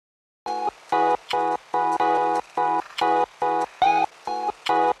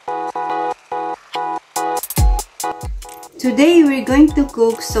Today we're going to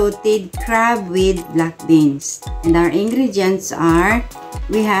cook sauteed crab with black beans. And our ingredients are,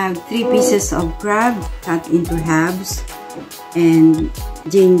 we have 3 pieces of crab cut into halves, and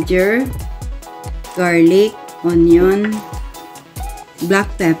ginger, garlic, onion,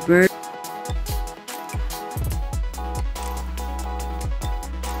 black pepper,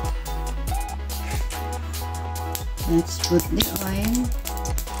 let's put the oil.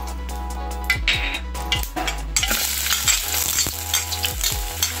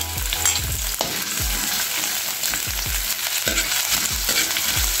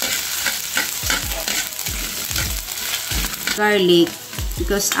 Garlic,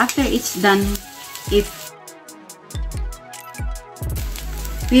 because after it's done, if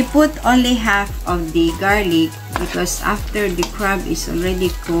we put only half of the garlic, because after the crab is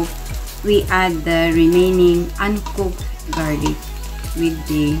already cooked, we add the remaining uncooked garlic with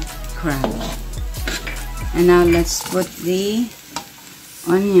the crab. And now let's put the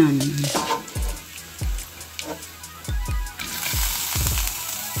onion.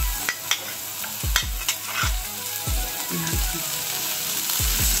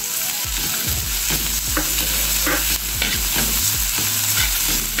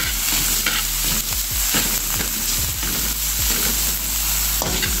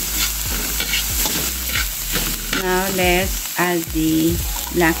 Now let's add the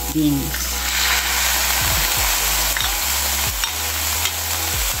black beans.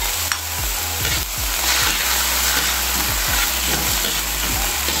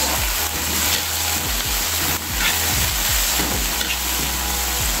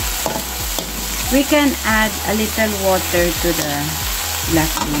 We can add a little water to the black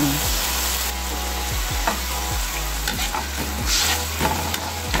beans.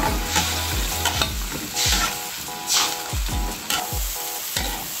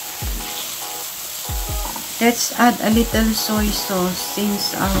 Let's add a little soy sauce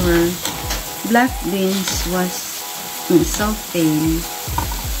since our black beans was sauteed.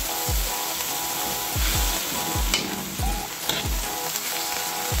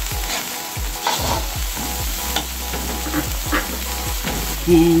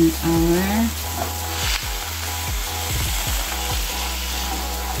 And our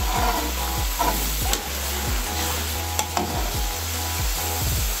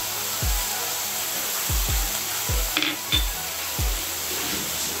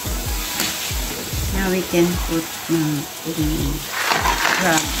now we can put the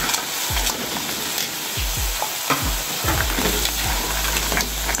crab.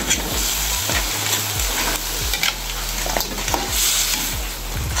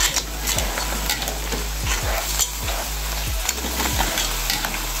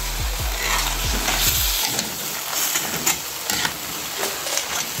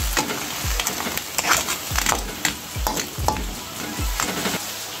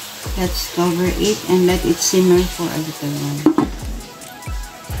 Let's cover it and let it simmer for a little while.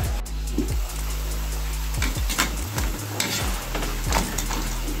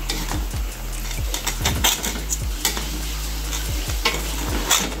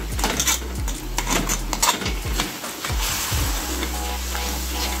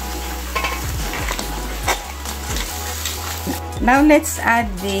 Now let's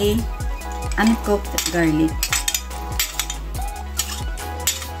add the uncooked garlic.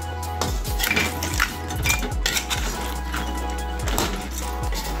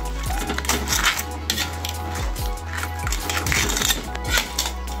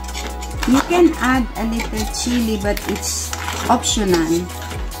 You can add a little chili, but it's optional.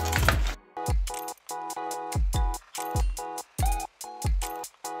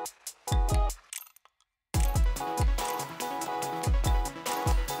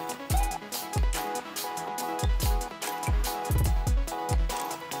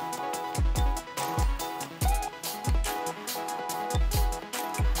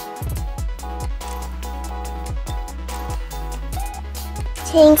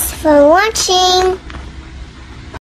 Thanks for watching.